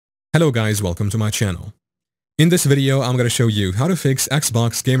Hello guys, welcome to my channel. In this video, I'm going to show you how to fix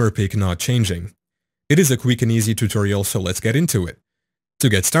Xbox Gamerpic not changing. It is a quick and easy tutorial, so let's get into it. To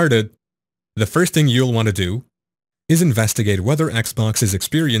get started, the first thing you'll want to do is investigate whether Xbox is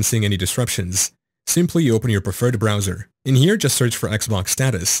experiencing any disruptions. Simply open your preferred browser. In here, just search for Xbox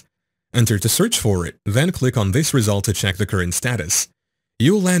status. Enter to search for it, then click on this result to check the current status.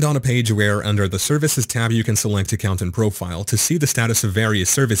 You'll land on a page where, under the Services tab, you can select Account and Profile to see the status of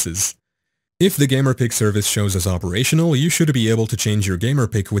various services. If the Gamerpic service shows as operational, you should be able to change your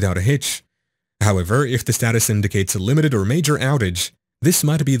Gamerpic without a hitch. However, if the status indicates a limited or major outage, this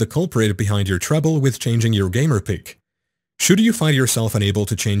might be the culprit behind your trouble with changing your Gamerpic. Should you find yourself unable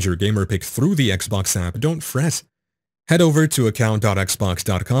to change your Gamerpic through the Xbox app, don't fret. Head over to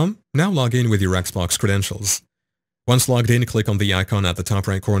account.xbox.com, now log in with your Xbox credentials. Once logged in, click on the icon at the top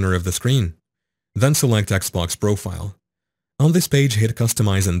right corner of the screen. Then select Xbox Profile. On this page, hit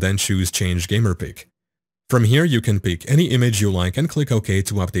Customize and then choose Change Gamerpic. From here, you can pick any image you like and click OK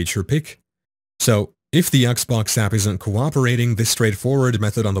to update your pic. So, if the Xbox app isn't cooperating, this straightforward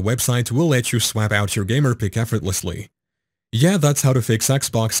method on the website will let you swap out your Gamerpic effortlessly. Yeah, that's how to fix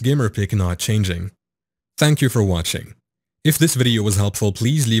Xbox Gamerpic not changing. Thank you for watching. If this video was helpful,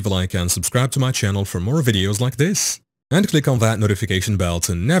 please leave a like and subscribe to my channel for more videos like this. And click on that notification bell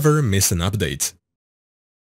to never miss an update.